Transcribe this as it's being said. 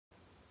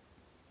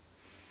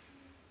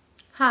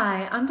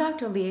Hi, I'm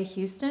Dr. Leah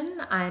Houston.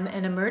 I'm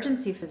an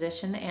emergency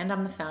physician and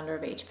I'm the founder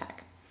of HPEC.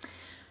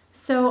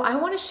 So I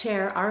want to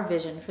share our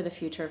vision for the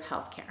future of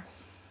healthcare.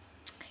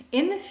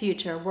 In the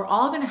future, we're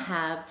all going to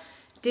have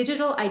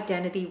digital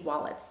identity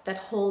wallets that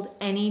hold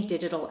any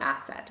digital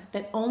asset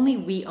that only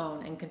we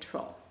own and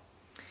control.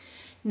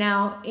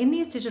 Now, in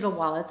these digital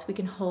wallets, we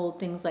can hold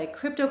things like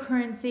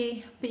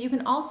cryptocurrency, but you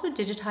can also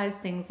digitize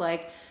things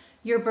like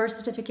your birth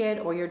certificate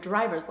or your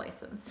driver's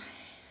license.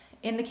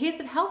 In the case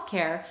of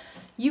healthcare,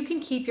 you can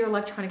keep your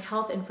electronic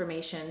health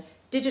information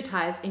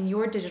digitized in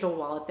your digital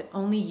wallet that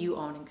only you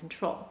own and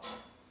control.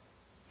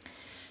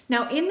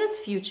 Now, in this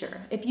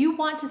future, if you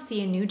want to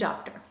see a new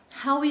doctor,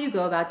 how will you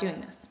go about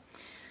doing this?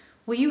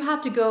 Will you have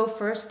to go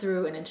first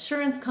through an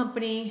insurance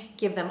company,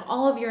 give them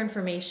all of your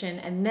information,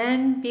 and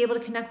then be able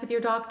to connect with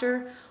your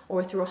doctor,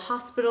 or through a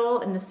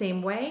hospital in the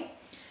same way?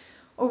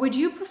 Or would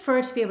you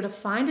prefer to be able to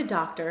find a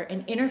doctor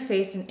and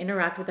interface and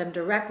interact with them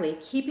directly,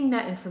 keeping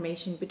that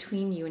information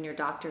between you and your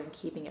doctor and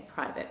keeping it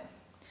private?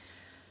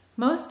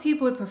 Most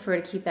people would prefer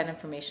to keep that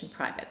information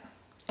private.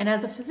 And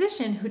as a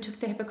physician who took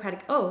the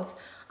Hippocratic Oath,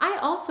 I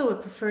also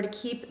would prefer to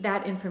keep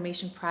that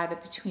information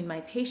private between my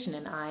patient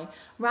and I,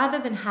 rather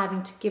than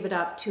having to give it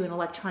up to an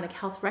electronic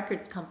health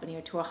records company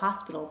or to a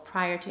hospital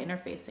prior to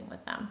interfacing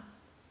with them.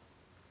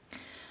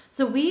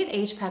 So we at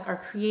HPEC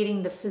are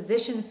creating the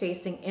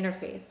physician-facing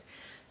interface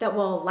that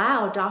will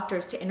allow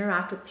doctors to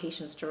interact with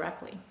patients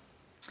directly.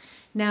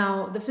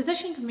 Now, the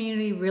physician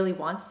community really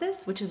wants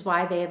this, which is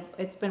why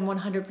it's been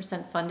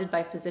 100% funded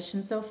by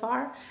physicians so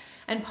far.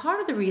 And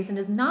part of the reason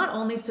is not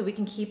only so we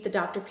can keep the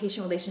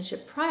doctor-patient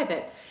relationship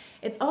private,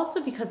 it's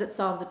also because it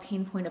solves a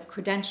pain point of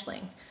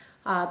credentialing,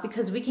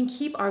 because we can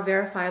keep our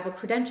verifiable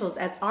credentials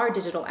as our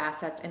digital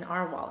assets in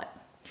our wallet.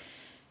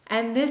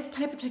 And this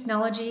type of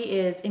technology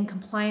is in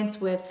compliance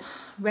with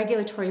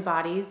regulatory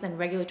bodies and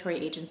regulatory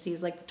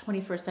agencies like the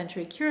 21st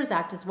Century Cures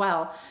Act as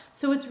well.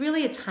 So it's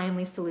really a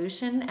timely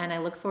solution, and I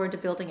look forward to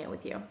building it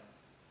with you.